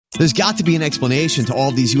There's got to be an explanation to all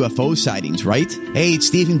of these UFO sightings, right? Hey, it's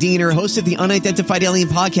Stephen Diener, host of the Unidentified Alien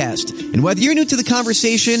Podcast. And whether you're new to the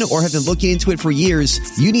conversation or have been looking into it for years,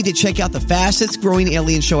 you need to check out the fastest growing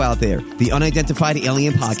alien show out there, the Unidentified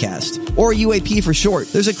Alien Podcast, or UAP for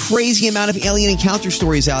short. There's a crazy amount of alien encounter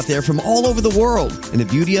stories out there from all over the world. And the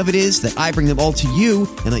beauty of it is that I bring them all to you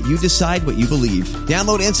and let you decide what you believe.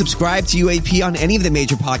 Download and subscribe to UAP on any of the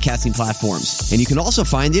major podcasting platforms. And you can also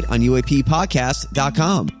find it on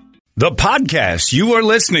UAPpodcast.com. The podcast you are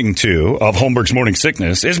listening to of Holmberg's Morning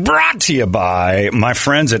Sickness is brought to you by my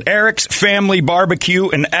friends at Eric's Family Barbecue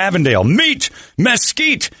in Avondale. Meet,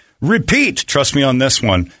 mesquite, repeat. Trust me on this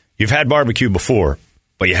one. You've had barbecue before,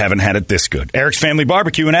 but you haven't had it this good. Eric's Family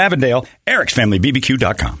Barbecue in Avondale,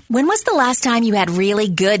 ericsfamilybbq.com. When was the last time you had really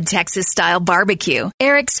good Texas-style barbecue?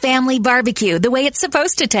 Eric's Family Barbecue, the way it's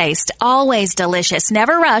supposed to taste. Always delicious,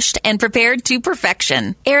 never rushed, and prepared to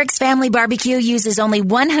perfection. Eric's Family Barbecue uses only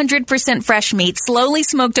 100% fresh meat, slowly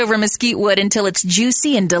smoked over mesquite wood until it's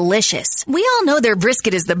juicy and delicious. We all know their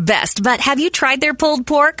brisket is the best, but have you tried their pulled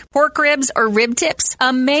pork, pork ribs, or rib tips?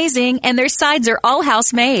 Amazing, and their sides are all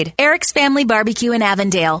house-made. Eric's Family Barbecue in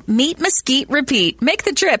Avondale. Meet, mesquite, repeat. Make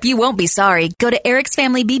the trip. You won't be sorry. Go to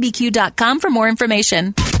ericsfamilybbq.com for more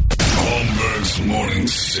information. Holmberg's Morning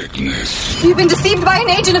Sickness. You've been deceived by an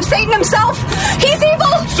agent of Satan himself. He's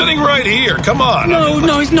evil. Sitting right here. Come on.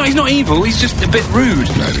 No, he's not evil. He's just a bit rude.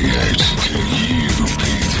 98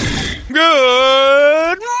 KUPD.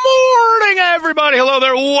 Good morning, everybody. Hello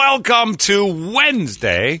there. Welcome to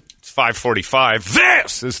Wednesday. It's 5:45.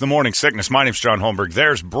 This is the Morning Sickness. My name's John Holmberg.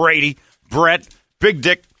 There's Brady, Brett, Big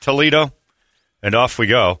Dick Toledo, and off we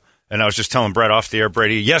go. And I was just telling Brett off the air,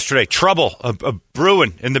 Brady, yesterday, trouble, a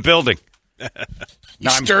brewing in the building. You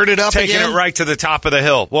stirred it up taking again? it right to the top of the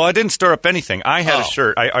hill. Well, I didn't stir up anything. I had a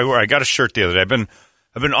shirt. I got a shirt the other day. I've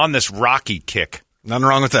been on this Rocky kick. Nothing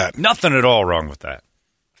wrong with that. Nothing at all wrong with that.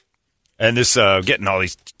 And this getting all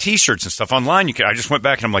these T-shirts and stuff online. I just went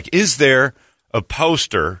back and I'm like, is there a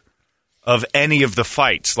poster of any of the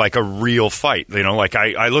fights, like a real fight? You know, like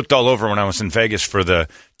I looked all over when I was in Vegas for the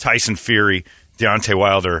Tyson Fury, Deontay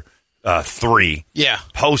Wilder 3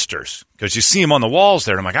 posters, because you see them on the walls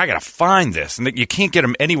there. And I'm like, I got to find this. And you can't get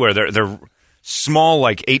them anywhere. They're small,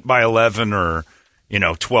 like 8x11 or,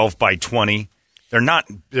 12x20. They're not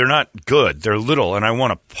good. They're little. And I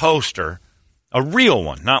want a poster, a real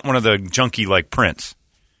one, not one of the junky like prints.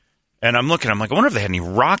 And I'm looking, I'm like, I wonder if they had any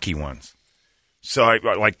Rocky ones. So I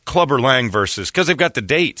like Clubber Lang versus, because they've got the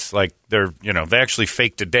dates, like they actually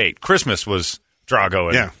faked a date. Christmas was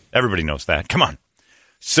Drago, and everybody knows that. Come on.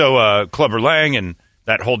 So Clubber Lang and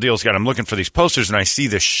that whole deal's got, I'm looking for these posters, and I see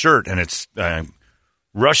this shirt, and it's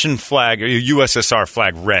Russian flag, USSR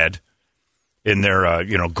flag red in their,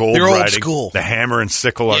 gold They're writing. old school. The hammer and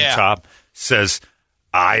sickle on top says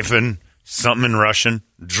Ivan, something in Russian,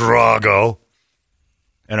 Drago.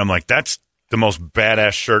 And I'm like, that's the most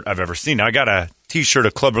badass shirt I've ever seen. Now, I got a T-shirt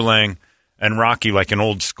of Clubber Lang and Rocky, like an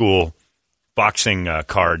old school boxing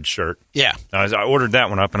card shirt. Yeah. I ordered that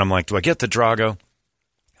one up, and I'm like, do I get the Drago?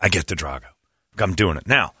 I get the Drago. I'm doing it.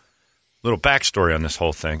 Now, little backstory on this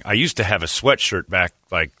whole thing. I used to have a sweatshirt back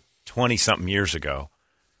like 20-something years ago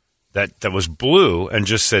that was blue and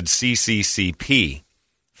just said CCCP.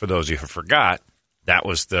 For those of you who forgot, that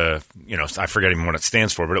was the, I forget even what it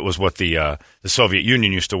stands for, but it was what the Soviet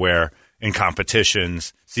Union used to wear in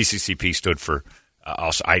competitions. CCCP stood for,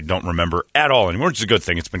 also, I don't remember at all anymore, which is a good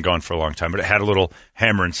thing. It's been gone for a long time. But it had a little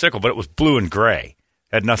hammer and sickle, but it was blue and gray.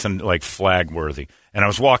 Had nothing like flag-worthy. And I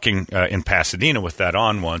was walking in Pasadena with that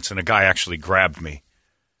on once, and a guy actually grabbed me.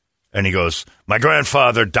 And he goes, my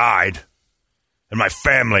grandfather died, and my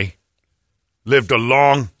family lived a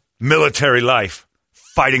long military life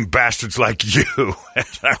fighting bastards like you.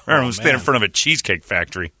 And I remember I was standing in front of a cheesecake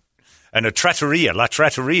factory. And a trattoria, La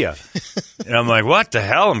Trattoria. And I'm like, what the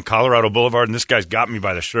hell? I'm Colorado Boulevard, and this guy's got me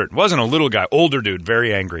by the shirt. It wasn't a little guy, older dude,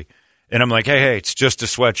 very angry. And I'm like, hey, it's just a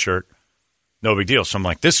sweatshirt. No big deal. So I'm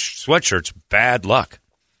like, this sweatshirt's bad luck.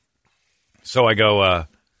 So I go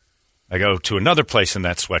to another place in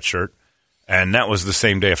that sweatshirt, and that was the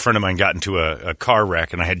same day a friend of mine got into a car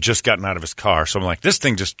wreck, and I had just gotten out of his car. So I'm like, this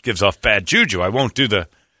thing just gives off bad juju. I won't do the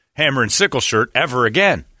hammer and sickle shirt ever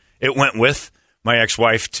again. It went with my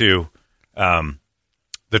ex-wife to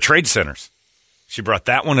the trade centers. She brought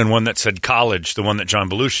that one and one that said college, the one that John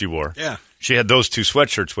Belushi wore. Yeah. She had those two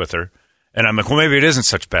sweatshirts with her. And I'm like, well, maybe it isn't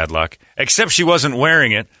such bad luck. Except she wasn't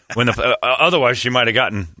wearing it when otherwise she might have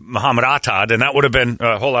gotten Muhammad Attad, and that would have been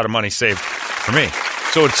a whole lot of money saved for me.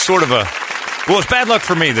 So it's sort of it's bad luck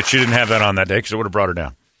for me that she didn't have that on that day because it would have brought her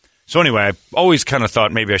down. So anyway, I always kind of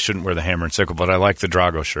thought maybe I shouldn't wear the hammer and sickle, but I like the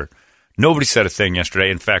Drago shirt. Nobody said a thing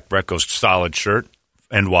yesterday. In fact, Brett goes, solid shirt.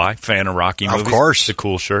 And why? Fan of Rocky movies. Of course. It's a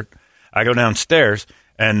cool shirt. I go downstairs,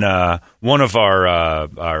 and one of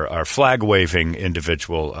our flag-waving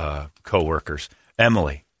individual co-workers,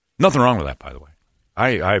 Emily, nothing wrong with that, by the way.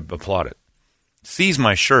 I applaud it. Sees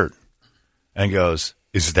my shirt and goes,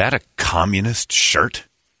 is that a communist shirt?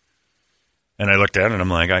 And I looked at it, and I'm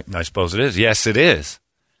like, I suppose it is. Yes, it is.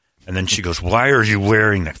 And then she goes, why are you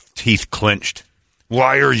wearing that? Teeth clenched.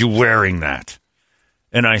 Why are you wearing that?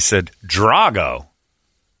 And I said, Drago.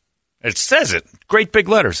 It says it. Great big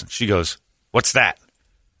letters. She goes, what's that?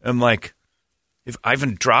 I'm like, if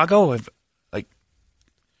Ivan Drago?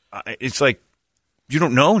 It's like, you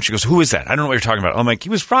don't know? And she goes, who is that? I don't know what you're talking about. I'm like, he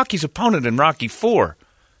was Rocky's opponent in Rocky IV.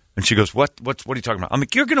 And she goes, what are you talking about? I'm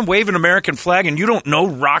like, you're going to wave an American flag and you don't know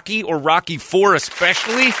Rocky or Rocky IV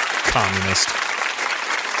especially? Communist.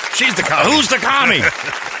 She's the commie. Who's the commie?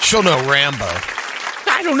 She'll know Rambo.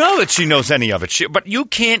 I don't know that she knows any of it. But you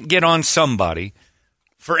can't get on somebody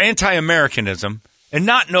for anti-Americanism and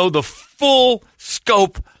not know the full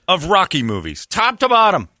scope of Rocky movies. Top to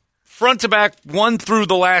bottom. Front to back, one through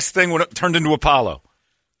the last thing when it turned into Apollo.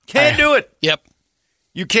 Can't do it. Yep.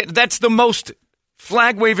 You can't. That's the most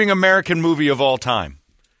flag-waving American movie of all time.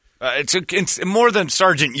 It's more than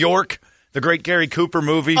Sergeant York, the great Gary Cooper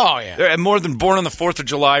movie. Oh, yeah. More than Born on the 4th of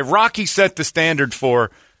July. Rocky set the standard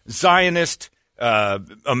for Zionist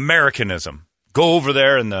Americanism. Go over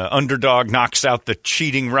there and the underdog knocks out the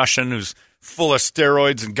cheating Russian who's full of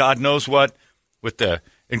steroids and God knows what with the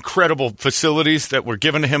incredible facilities that were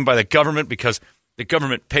given to him by the government because the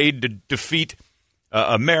government paid to defeat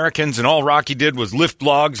Americans, and all Rocky did was lift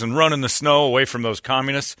logs and run in the snow away from those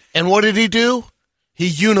communists. And what did he do? He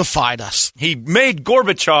unified us. He made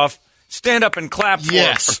Gorbachev stand up and clap for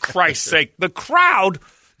him, for Christ's sake. The crowd,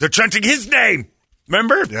 they're chanting his name.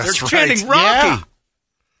 Remember? That's they're chanting Rocky. Yeah.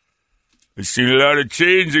 I see a lot of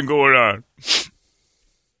changing going on.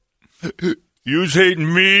 You's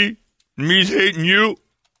hating me, me's hating you.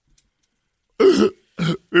 If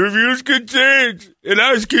yous can change, and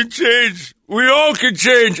us can change, we all can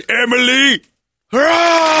change, Emily.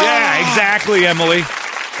 Hurrah! Yeah, exactly, Emily.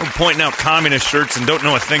 We're pointing out communist shirts and don't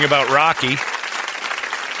know a thing about Rocky,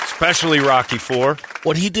 especially Rocky IV.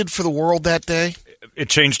 What he did for the world that day? It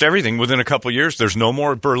changed everything within a couple of years. There's no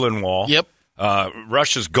more Berlin Wall. Yep.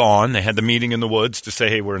 Russia's gone. They had the meeting in the woods to say,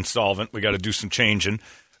 hey, we're insolvent. We got to do some changing.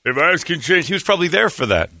 If ours can change, he was probably there for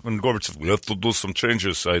that. When Gorbachev said, we have to do some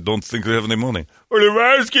changes. I don't think we have any money. Or if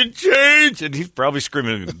ours can change. And he's probably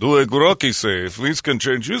screaming, do like Rocky say. If these can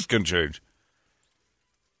change, yous can change.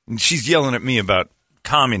 And she's yelling at me about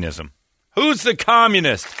communism. Who's the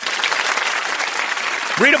communist?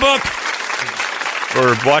 Read a book.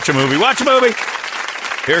 Or watch a movie. Watch a movie.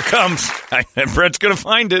 Here it comes. And Brett's going to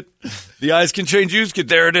find it. The eyes can change, yous can.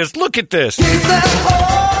 There it is. Look at this.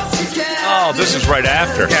 Oh, this is right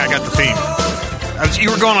after. Yeah, I got the theme.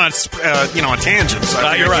 You were going on, a tangent.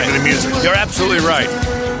 So you're right. The music. You're absolutely right.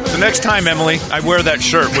 The next time, Emily, I wear that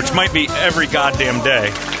shirt, which might be every goddamn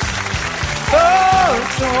day.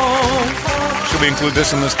 Should we include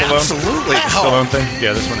this in the Stallone? Absolutely. Stallone thing?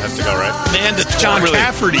 Yeah, this one has to go, right? Man, it's John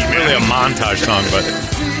Cafferty, man. Really a montage song, but...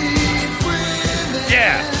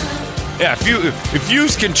 Yeah. Yeah, if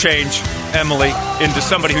yous can change Emily into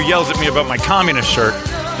somebody who yells at me about my communist shirt,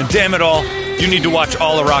 then damn it all, you need to watch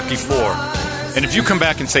all of Rocky IV. And if you come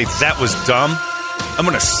back and say, that was dumb, I'm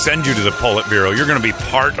going to send you to the Politburo. You're going to be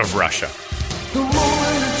part of Russia. Listen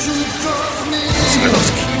to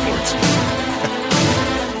those keyboards.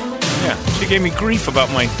 Yeah, she gave me grief about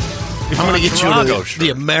my I'm going to get Drago you shirt. the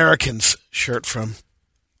Americans shirt from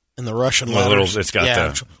in the Russian letters. It's got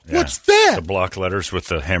the... Yeah, what's that? The block letters with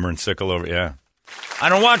the hammer and sickle over. Yeah. I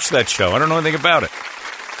don't watch that show. I don't know anything about it.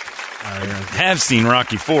 I have seen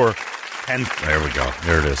Rocky IV. And there we go.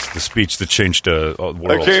 There it is. The speech that changed the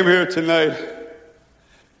world. I came here tonight,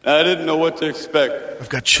 and I didn't know what to expect. I've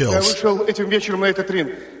got chills.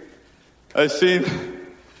 I seen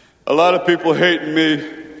a lot of people hating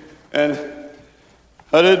me, and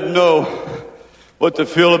I didn't know what to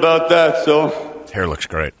feel about that, so... Hair looks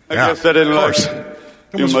great. I guess I didn't like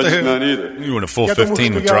too much none either. You went a full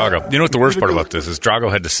 15 with Drago. You know what the worst part about this is?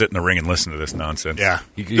 Drago had to sit in the ring and listen to this nonsense. Yeah.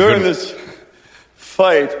 During this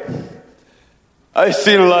fight, I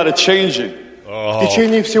seen a lot of changing. В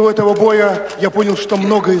течение всего этого боя я понял, что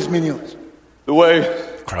многое изменилось. The way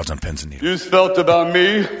crowds on pins and needles. You felt about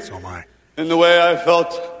me, so am I. And the way I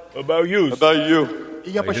felt about you. You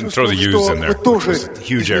didn't throw the yous in there. Which was a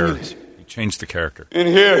huge error. You changed the character. In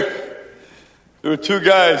here, there were two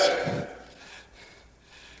guys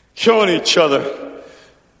killing each other.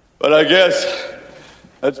 But I guess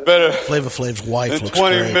That's better Flavor Flav's wife than looks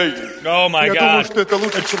 20 great. million. Oh, my Я God. думаю, что это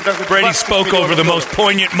лучше, чем даже Brady 20 spoke over the most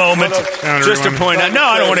poignant moment. Just to point out. No,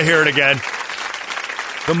 I don't want to hear it again.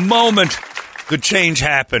 The moment the change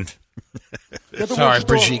happened. Я думаю, Sorry, что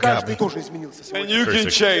Brigitte got каждый me. тоже изменился And сегодня. you can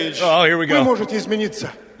change. Oh, here we Вы go. можете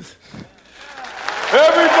измениться.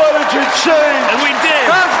 Everybody can change. And we did.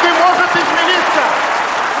 Каждый может измениться.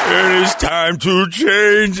 It is time to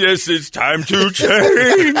change. Yes, it's time to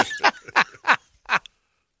change.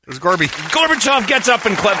 There's Gorby. Gorbachev gets up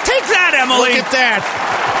and claps. Take that, Emily. Look at that.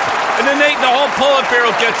 And then the whole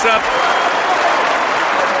Politburo gets up.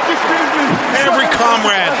 Every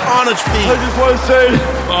comrade on its I feet. just want to say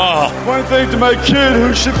one thing to my kid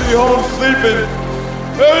who should be home sleeping.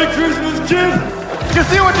 Merry Christmas, kid.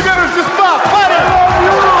 Счастливо тебе Рождества,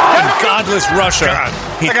 парень! Godless Russia.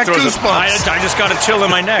 God, He I got throws goosebumps. I just got a chill in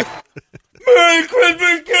my neck. Merry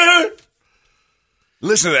Christmas, kid.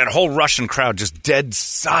 Listen to that whole Russian crowd just dead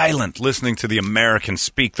silent listening to the Americans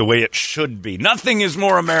speak the way it should be. Nothing is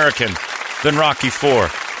more American than Rocky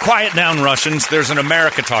IV. Quiet down, Russians. There's an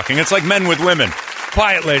America talking. It's like men with women.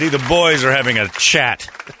 Quiet, lady. The boys are having a chat.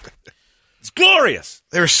 It's glorious.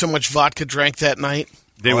 There was so much vodka drank that night.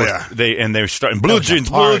 They were starting blue was a jeans,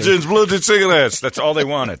 party. blue jeans cigarettes. That's all they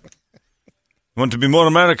wanted. Want to be more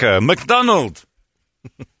America. McDonald.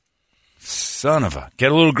 Son of a.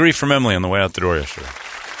 Get a little grief from Emily on the way out the door yesterday.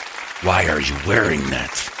 Why are you wearing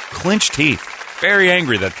that? Clenched teeth. Very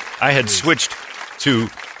angry that I had switched to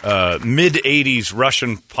mid-'80s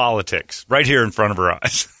Russian politics right here in front of her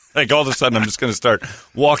eyes. Like all of a sudden I'm just going to start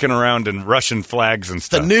walking around in Russian flags and The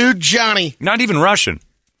stuff. new Johnny. Not even Russian.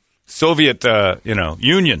 Soviet,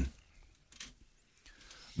 Union.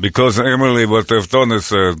 Because, Emily, what they've done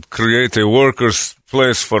is create a workers'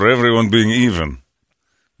 place for everyone being even.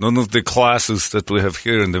 None of the classes that we have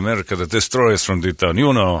here in America that destroy us from deep down.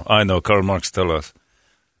 You know, I know, Karl Marx tell us,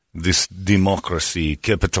 this democracy,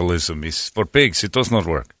 capitalism is for pigs. It does not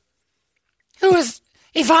work. Who is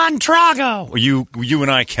Ivan Drago? You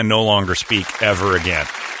and I can no longer speak ever again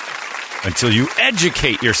until you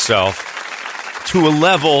educate yourself to a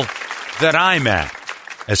level that I'm at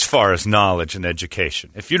as far as knowledge and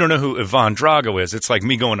education. If you don't know who Ivan Drago is, it's like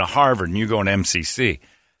me going to Harvard and you going to MCC.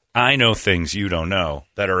 I know things you don't know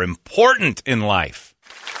that are important in life.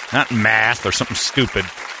 Not math or something stupid.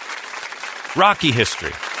 Rocky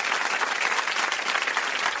history.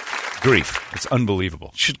 Grief. It's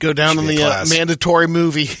unbelievable. Should go down in Should be the a class. mandatory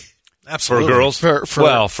movie. Absolutely. For girls?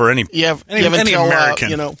 For any... You have Any until,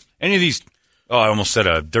 American. Any of these... Oh, I almost said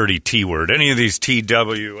a dirty T word. Any of these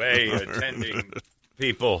TWA attending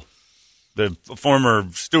people, the former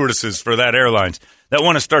stewardesses for that airlines, that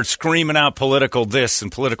want to start screaming out political this and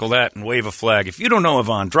political that and wave a flag. If you don't know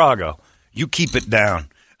Ivan Drago, you keep it down.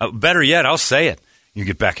 Better yet, I'll say it. You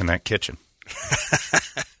get back in that kitchen.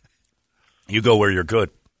 You go where you're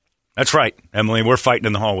good. That's right, Emily. We're fighting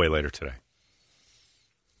in the hallway later today.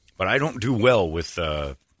 But I don't do well with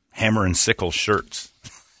hammer and sickle shirts.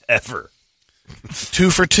 Ever.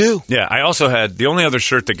 2 for 2. Yeah, I also had the only other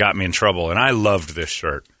shirt that got me in trouble, and I loved this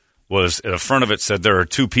shirt, was the front of it said there are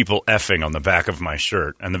 2 people effing on the back of my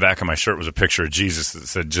shirt, and the back of my shirt was a picture of Jesus that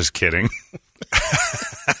said, just kidding.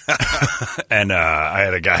 And I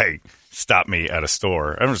had a guy stop me at a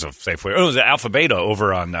store. It was a Safeway. It was an Alpha Beta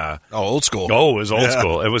over on... old school. Oh, it was old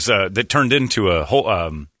school. It was that turned into a whole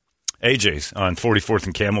AJ's on 44th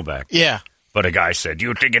and Camelback. Yeah. But a guy said, "Do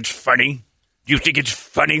you think it's funny? Do you think it's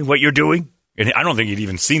funny what you're doing?" And I don't think he'd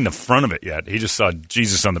even seen the front of it yet. He just saw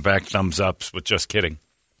Jesus on the back, thumbs ups with just kidding.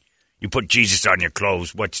 You put Jesus on your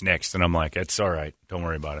clothes, what's next? And I'm like, it's all right. Don't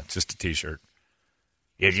worry about it. It's just a T-shirt.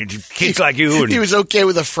 Yeah, kids like you. And he was okay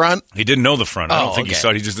with the front? He didn't know the front. I don't think okay. he saw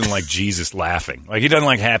it. He just didn't like Jesus laughing. Like, he doesn't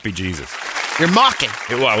like happy Jesus. You're mocking.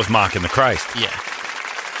 Well, I was mocking the Christ. Yeah.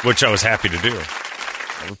 Which I was happy to do.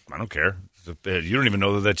 I don't care. You don't even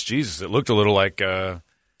know that that's Jesus. It looked a little like...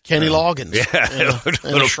 Kenny Loggins.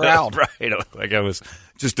 Yeah. In a shroud. Right. Like I was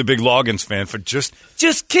just a big Loggins fan for just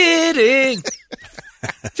kidding.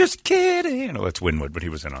 Just kidding. No, that's Winwood, but he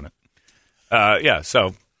was in on it. Yeah,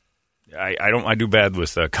 so I do bad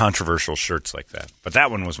with controversial shirts like that. But that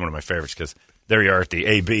one was one of my favorites because there you are at the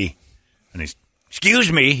AB. And he's,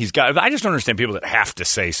 excuse me, I just don't understand people that have to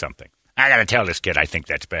say something. I got to tell this kid I think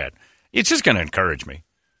that's bad. It's just going to encourage me.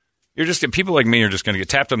 People like me are just going to get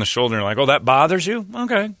tapped on the shoulder and like, oh, that bothers you?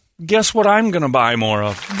 Okay. Guess what I'm going to buy more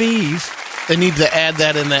of? These. They need to add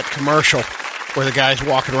that in that commercial where the guy's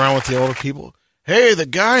walking around with the older people. Hey, the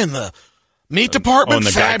guy in the meat department,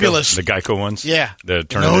 fabulous. The Geico ones? Yeah.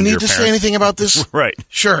 No need to say anything about this right.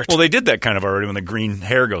 shirt. Well, they did that kind of already when the green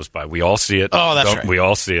hair goes by. We all see it. Oh, that's right. We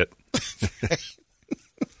all see it.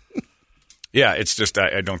 Yeah, it's just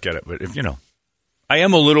I don't get it. But if I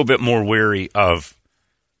am a little bit more weary of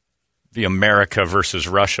the America versus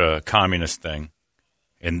Russia communist thing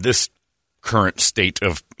in this current state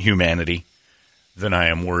of humanity than I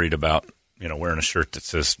am worried about, wearing a shirt that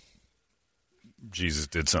says Jesus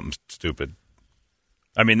did something stupid.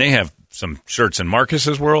 I mean, they have some shirts in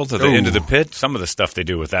Marcus's world at the end of the pit. Some of the stuff they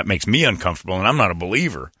do with that makes me uncomfortable, and I'm not a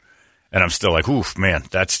believer. And I'm still like, oof, man,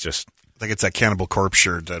 that's just... I think it's that Cannibal Corpse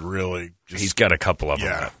shirt that really... He's got a couple of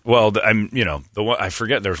them. Well, the one, I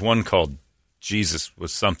forget, there's one called Jesus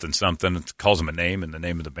was something. It calls him a name and the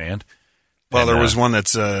name of the band. Well, there was one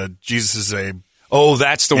that's Jesus is a... Oh,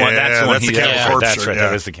 that's the one. That's the one. That's the Cannibal Corpse that's shirt. Right. Yeah.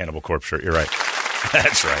 That is the Cannibal Corpse shirt. You're right.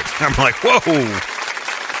 That's right. I'm like, whoa.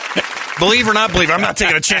 Believe or not believe, I'm not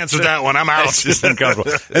taking a chance with that one. I'm out. It's just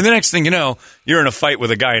uncomfortable. And the next thing you know, you're in a fight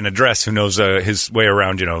with a guy in a dress who knows his way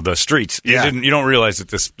around, the streets. Yeah. You don't realize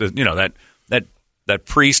that that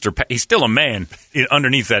priest he's still a man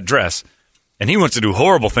underneath that dress, and he wants to do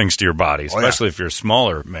horrible things to your body, especially if you're a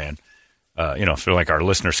smaller man. If you're like our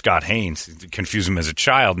listener Scott Haynes, confuse him as a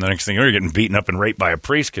child, and the next thing you're getting beaten up and raped by a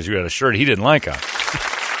priest because you had a shirt he didn't like on.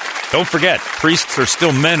 Don't forget, priests are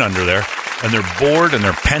still men under there, and they're bored and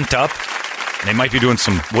they're pent up. And they might be doing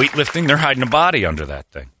some weightlifting. They're hiding a body under that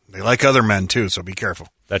thing. They like other men, too, so be careful.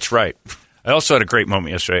 That's right. I also had a great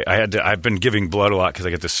moment yesterday. I've been giving blood a lot because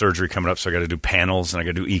I got this surgery coming up, so I got to do panels and I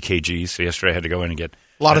got to do EKGs. So yesterday I had to go in and get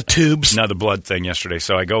a lot of tubes. Another blood thing yesterday.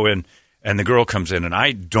 So I go in, and the girl comes in, and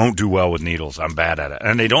I don't do well with needles. I'm bad at it.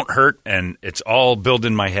 And they don't hurt, and it's all built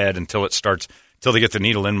in my head until they get the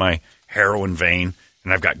needle in my heroin vein.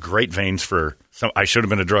 And I've got great veins I should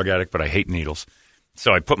have been a drug addict, but I hate needles.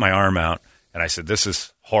 So I put my arm out, and I said, this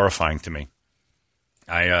is horrifying to me.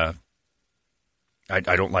 I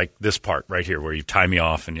don't like this part right here where you tie me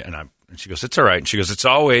off. And she goes, it's all right. And she goes, it's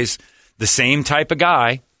always the same type of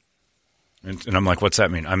guy. And I'm like, what's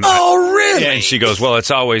that mean? Really? Yeah, and she goes, well,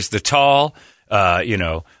 it's always the tall,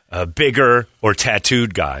 bigger or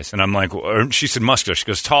tattooed guys. And I'm like, she said muscular. She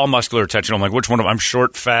goes, tall, muscular, or tattooed. I'm like, which one of them? I'm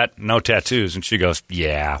short, fat, no tattoos. And she goes,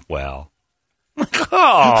 yeah, well.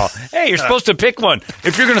 Oh, hey, you're supposed to pick one.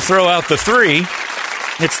 If you're going to throw out the three,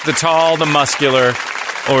 it's the tall, the muscular,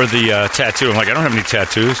 or the tattoo. I'm like, I don't have any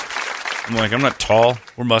tattoos. I'm like, I'm not tall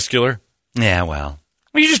or muscular. Yeah, well.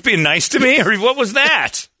 Were you just being nice to me? Or what was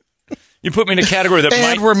that? You put me in a category that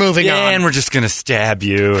and we're moving on. And we're just going to stab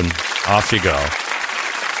you, and off you go.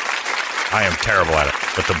 I am terrible at it.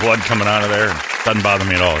 But the blood coming out of there doesn't bother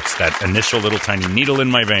me at all. It's that initial little tiny needle in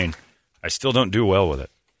my vein. I still don't do well with it.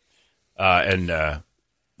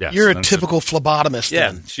 You're a typical phlebotomist,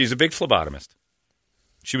 yeah, then. She's a big phlebotomist.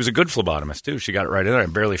 She was a good phlebotomist, too. She got it right in there. I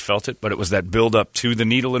barely felt it, but it was that build-up to the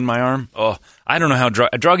needle in my arm. Oh, I don't know how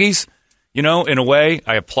druggies, in a way,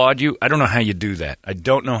 I applaud you. I don't know how you do that. I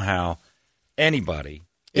don't know how anybody.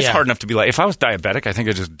 It's hard enough to be like, if I was diabetic, I think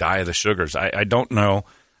I'd just die of the sugars. I don't know.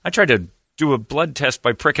 I tried to do a blood test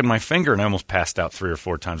by pricking my finger, and I almost passed out 3 or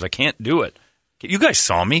 4 times. I can't do it. You guys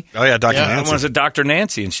saw me. Oh, yeah, Dr. Nancy. I was at Dr.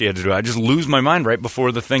 Nancy, and she had to do it. I just lose my mind right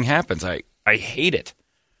before the thing happens. I hate it.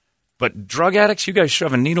 But drug addicts, you guys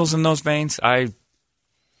shoving needles in those veins, I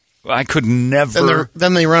could never.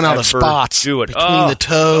 Then they run out of spots do it. between the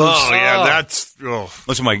toes. Oh, yeah, that's. Oh.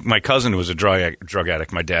 Listen, my cousin who was a drug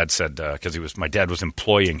addict, my dad said, because my dad was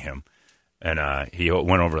employing him, and he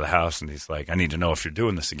went over to the house, and he's like, I need to know if you're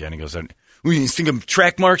doing this again. He goes, you think I'm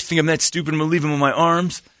track marks? Think I'm that stupid? I'm going to leave them on my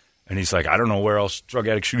arms? And he's like, I don't know where else drug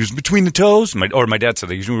addicts shoot. Between the toes? My dad said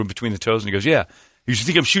that he's doing between the toes. And he goes, yeah. You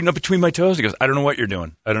think I'm shooting up between my toes? He goes, I don't know what you're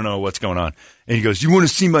doing. I don't know what's going on. And he goes, you want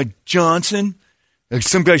to see my Johnson? Like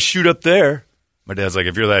some guys shoot up there. My dad's like,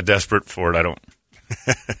 if you're that desperate for it,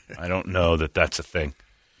 I don't know that that's a thing.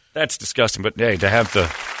 That's disgusting. But hey, I have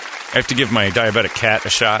to give my diabetic cat a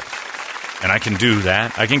shot, and I can do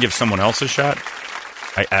that. I can give someone else a shot.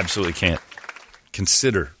 I absolutely can't.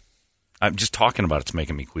 Consider. I'm just talking about it's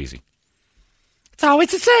making me queasy. It's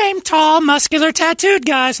always the same tall, muscular, tattooed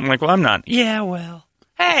guys. I'm like, well, I'm not. Yeah, well.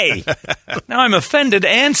 Hey, now I'm offended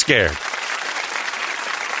and scared.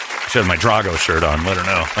 She had my Drago shirt on. Let her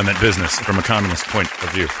know I'm at business from a communist point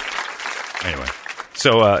of view. Anyway,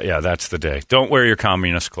 so that's the day. Don't wear your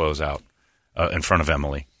communist clothes out in front of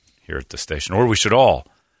Emily here at the station. Or we should all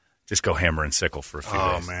just go hammer and sickle for a few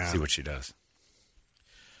days. Man. See what she does.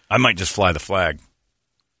 I might just fly the flag.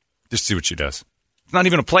 Just see what she does. It's not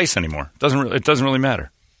even a place anymore. It doesn't really matter.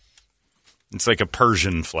 It's like a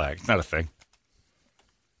Persian flag. It's not a thing.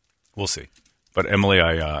 We'll see. But Emily,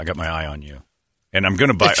 I got my eye on you, and I'm going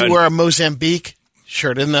to buy. If you wear a Mozambique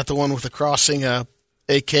shirt, isn't that the one with the crossing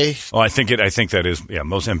AK? Oh, I think that is. Yeah,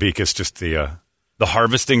 Mozambique is just the the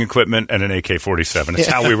harvesting equipment, and an AK-47. It's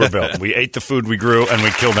how we were built. We ate the food we grew, and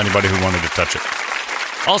we killed anybody who wanted to touch it.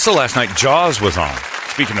 Also last night, Jaws was on.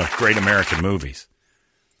 Speaking of great American movies.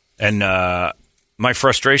 And my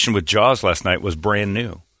frustration with Jaws last night was brand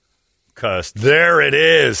new. Because there it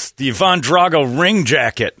is, the Ivan Drago ring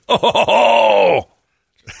jacket. Oh!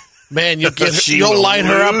 Man, you'll light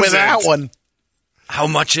her up with that one. How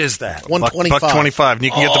much is that? $125. $125. And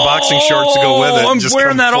you can get the boxing shorts to go with it. I'm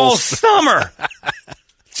wearing that all summer.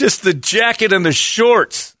 Just the jacket and the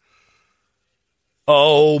shorts.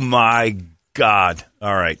 Oh, my God.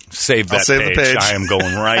 All right. Save that page. I am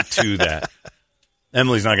going right to that.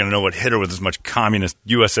 Emily's not going to know what hit her with as much communist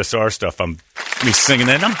USSR stuff. I'm me singing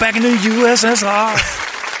that. I'm back in the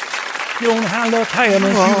USSR. You don't know how I look. Hey,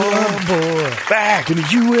 Emily. Oh, boy. Back in the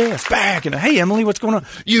U.S. Back in the... Hey, Emily, what's going on?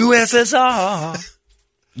 USSR.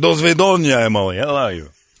 Dos Vedonia, Emily. How are you?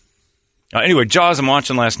 Anyway, Jaws I'm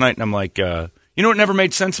watching last night, and I'm like, you know what never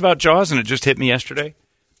made sense about Jaws, and it just hit me yesterday?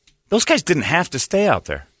 Those guys didn't have to stay out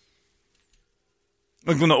there.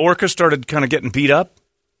 Like when the orca started kind of getting beat up,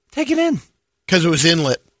 take it in. Because it was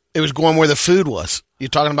inlet. It was going where the food was. You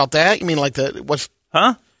talking about that? You mean like what's...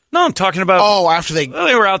 Huh? No, I'm talking about... Oh, after they... Well,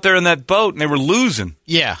 they were out there in that boat, and they were losing.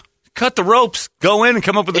 Yeah. Cut the ropes. Go in and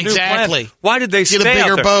come up with a new plan. Exactly. Why did they stay out there? Get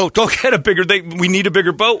a bigger boat. Go get a bigger... we need a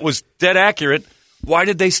bigger boat was dead accurate. Why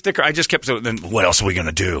did they stick... I just kept... Then what else are we going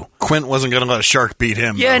to do? Quint wasn't going to let a shark beat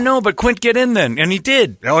him. Yeah, though. no, but Quint get in then, and he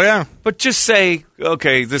did. Oh, yeah. But just say,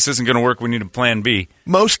 okay, this isn't going to work. We need a plan B.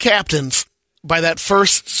 Most captains, by that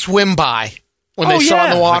first swim by... When they saw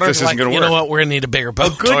in the water, this isn't gonna you work. know what, we're going to need a bigger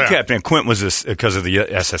boat. A good captain. Quint was because of the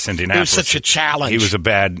SS Indianapolis. It was such a challenge. He was a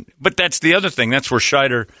bad... But that's the other thing. That's where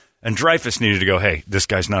Scheider and Dreyfuss needed to go, hey, this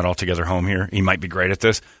guy's not altogether home here. He might be great at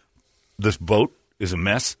this. This boat is a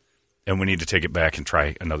mess, and we need to take it back and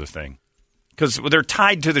try another thing. Because they're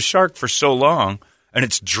tied to the shark for so long, and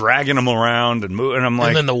it's dragging them around and moving. And I'm like...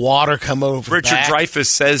 And then the water come over Richard back. Dreyfuss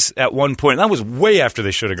says at one point, and that was way after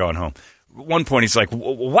they should have gone home. At one point, he's like,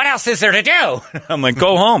 what else is there to do? I'm like,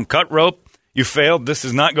 go home, cut rope. You failed. This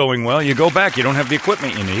is not going well. You go back. You don't have the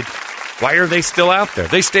equipment you need. Why are they still out there?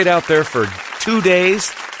 They stayed out there for 2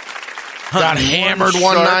 days. Got hammered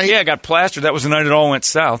one night. Yeah, got plastered. That was the night it all went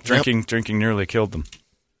south. Drinking nearly killed them.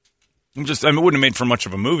 It wouldn't have made for much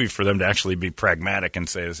of a movie for them to actually be pragmatic and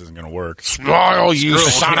say this isn't going to work. Oh, you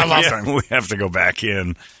son of a... We have to go back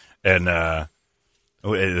in, and we're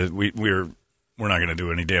not going to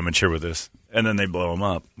do any damage here with this. And then they blow him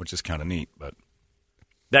up, which is kind of neat. But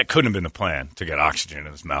that couldn't have been the plan, to get oxygen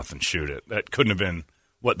in his mouth and shoot it. That couldn't have been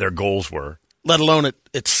what their goals were. Let alone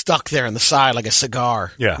it's stuck there in the side like a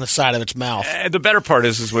cigar on the side of its mouth. The better part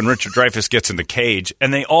is when Richard Dreyfuss gets in the cage,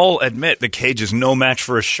 and they all admit the cage is no match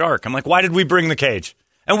for a shark. I'm like, why did we bring the cage?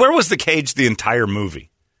 And where was the cage the entire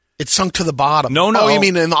movie? It sunk to the bottom. No. Oh, you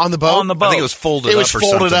mean on the boat? On the boat. I think it was folded up. It was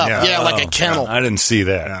folded up, like a kennel. I didn't see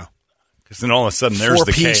that. Yeah. Because then all of a sudden, there's 4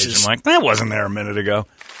 the pieces. cage. I'm like, that wasn't there a minute ago.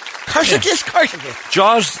 Karshakis.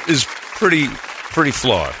 Jaws is pretty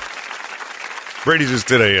flawed. Brady just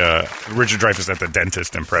did a Richard Dreyfuss at the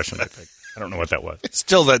dentist impression, I think. I don't know what that was.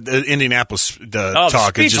 Still, that Indianapolis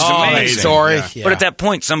talk is just amazing. Story. Yeah. Yeah. But at that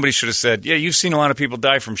point, somebody should have said, yeah, you've seen a lot of people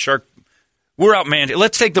die from shark. We're out, man.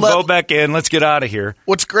 Let's take the boat back in. Let's get out of here.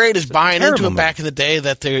 What's great is buying into it Terrible, back in the day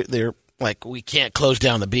that they're like, we can't close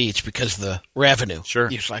down the beach because of the revenue. Sure.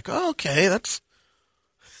 You're just like, oh, okay, that's...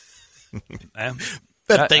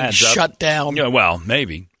 that thing adds up. shut down. Yeah, well,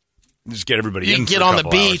 maybe. Just get everybody You in get for a on the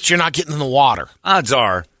couple beach, hours. you're not getting in the water. Odds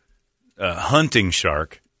are a hunting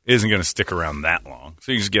shark isn't going to stick around that long.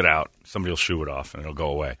 So you just get out. Somebody will shoo it off, and it'll go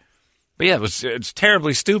away. But yeah, it's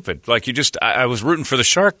terribly stupid. Like I was rooting for the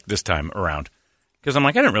shark this time around because I'm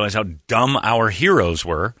like, I didn't realize how dumb our heroes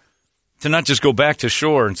were to not just go back to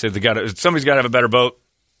shore and say somebody's got to have a better boat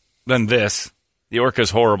than this. The orca's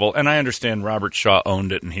horrible, and I understand Robert Shaw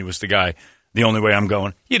owned it, and he was the guy. The only way I'm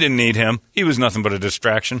going. You didn't need him. He was nothing but a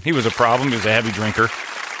distraction. He was a problem. He was a heavy drinker,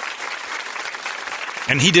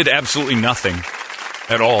 and he did absolutely nothing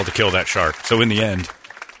at all to kill that shark. So in the end,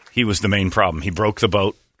 he was the main problem. He broke the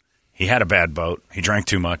boat. He had a bad boat. He drank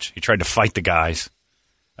too much. He tried to fight the guys.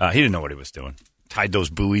 He didn't know what he was doing. Tied those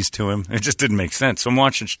buoys to him. It just didn't make sense. So I'm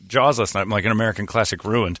watching Jaws last night. I'm like, an American classic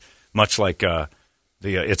ruined, much like the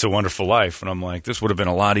It's a Wonderful Life. And I'm like, this would have been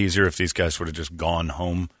a lot easier if these guys would have just gone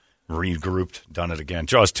home, regrouped, done it again.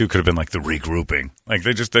 Jaws 2 could have been like the regrouping. Like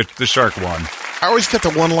the shark won. I always get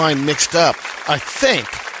the one line mixed up. I think.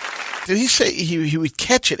 Did he say he would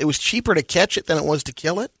catch it? It was cheaper to catch it than it was to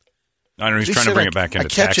kill it? I don't know. He's trying to bring it back into I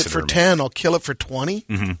catch it for taxidermy. $10, I'll kill it for $20.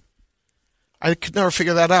 Mm-hmm. I could never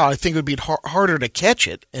figure that out. I think it would be harder to catch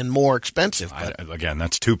it and more expensive. But. Again,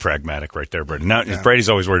 that's too pragmatic right there, Brady. Now, Brady's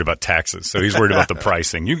always worried about taxes, so he's worried about the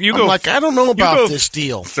pricing. You go. I'm like, I don't know about this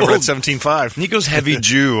deal. So we're at 17.5. He goes heavy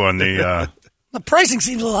Jew on the. The pricing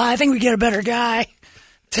seems a little high. I think we get a better guy.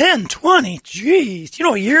 10, 20, jeez. You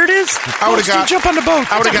know what year it is? I would have jump on the boat.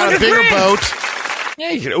 I would have got a bigger boat.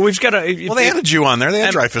 Yeah, we've got a. Well, they had a Jew on there. They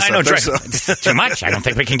had Dreyfus. I know Dreyfus. It's too much. I don't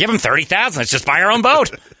think we can give him $30,000. Let's just buy our own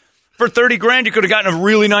boat. For $30,000, you could have gotten a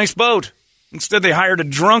really nice boat. Instead, they hired a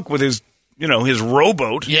drunk with his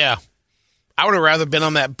rowboat. Yeah, I would have rather been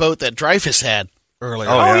on that boat that Dreyfus had earlier.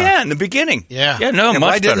 Oh yeah, in the beginning. Yeah, no, much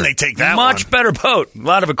why better. didn't they take that much better boat? A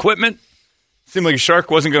lot of equipment. Seemed like a shark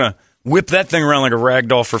wasn't going to whip that thing around like a rag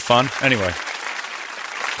doll for fun. Anyway,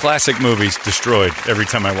 classic movies destroyed every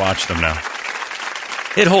time I watch them now.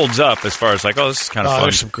 It holds up as far as like, this is kind of fun.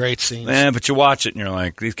 There's some great scenes. Yeah, but you watch it and you're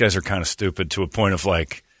like, these guys are kind of stupid to a point of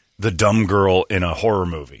like the dumb girl in a horror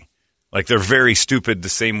movie. Like they're very stupid the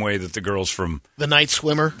same way that the girls from The Night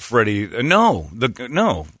Swimmer. Freddy. No,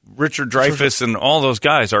 Richard Dreyfuss and all those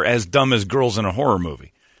guys are as dumb as girls in a horror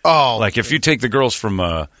movie. Oh, like if you take the girls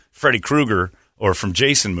from Freddy Krueger or from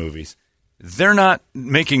Jason movies, they're not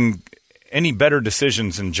making any better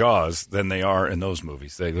decisions in Jaws than they are in those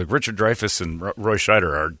movies. Like Richard Dreyfuss and Roy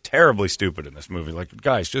Scheider are terribly stupid in this movie. Like,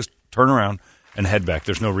 guys, just turn around and head back.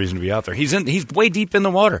 There's no reason to be out there. He's way deep in the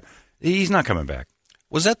water. He's not coming back.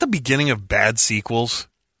 Was that the beginning of bad sequels?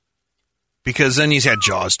 Because then he's had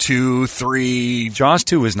Jaws 2, 3. Jaws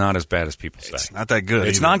 2 is not as bad as people say. It's not that good.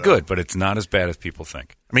 It's not good, but it's not as bad as people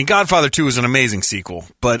think. I mean, Godfather 2 is an amazing sequel,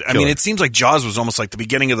 but I mean, it seems like Jaws was almost like the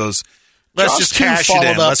beginning of those. Let's just cash it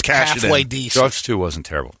in. Let's cash it in. Decent. Jaws 2 wasn't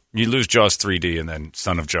terrible. You lose Jaws 3D and then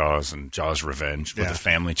Son of Jaws and Jaws Revenge, where the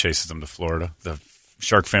family chases them to Florida. The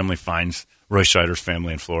shark family finds Roy Scheider's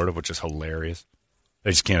family in Florida, which is hilarious. They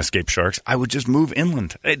just can't escape sharks. I would just move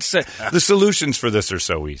inland. It's the solutions for this are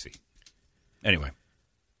so easy. Anyway,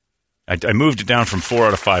 I moved it down from 4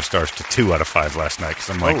 out of 5 stars to 2 out of 5 last night because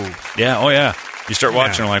I'm like, yeah. You start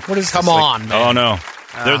watching, I'm like, what is this? Come on, man. Oh, no.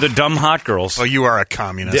 They're the dumb hot girls. Oh, you are a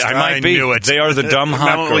communist. I might be. Knew it. They are the dumb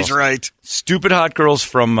hot girls. Always right. Stupid hot girls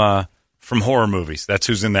from horror movies. That's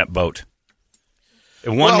who's in that boat.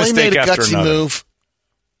 One mistake he made a after gutsy another. Move.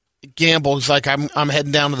 Gamble. He's like, I'm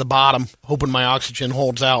heading down to the bottom, hoping my oxygen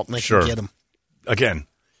holds out and they can get him. Again,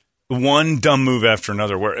 one dumb move after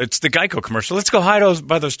another. Where it's the Geico commercial. Let's go hide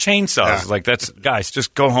by those chainsaws. Yeah. Like guys,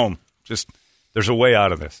 just go home. There's a way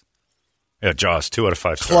out of this. Yeah, Jaws, 2 out of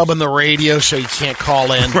 5 stars. Clubbing the radio so you can't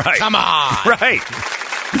call in. Right. Come on. Right.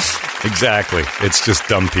 Exactly. It's just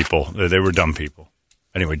dumb people. They were dumb people.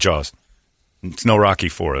 Anyway, Jaws. It's no Rocky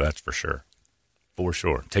 4, that's for sure. For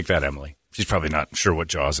sure. Take that, Emily. She's probably not sure what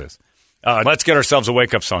Jaws is. Let's get ourselves a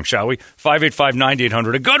wake-up song, shall we?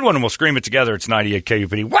 585-9800. A good one, and we'll scream it together. It's 98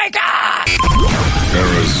 KUPD. Wake up!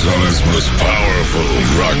 Arizona's most powerful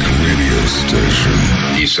rock radio station.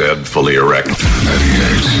 He said, fully erect. 98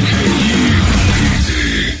 KUPD.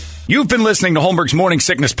 You've been listening to Holmberg's Morning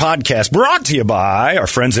Sickness Podcast, brought to you by our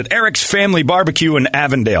friends at Eric's Family Barbecue in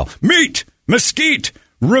Avondale. Meet, mesquite,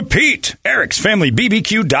 repeat.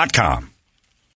 Eric'sFamilyBBQ.com.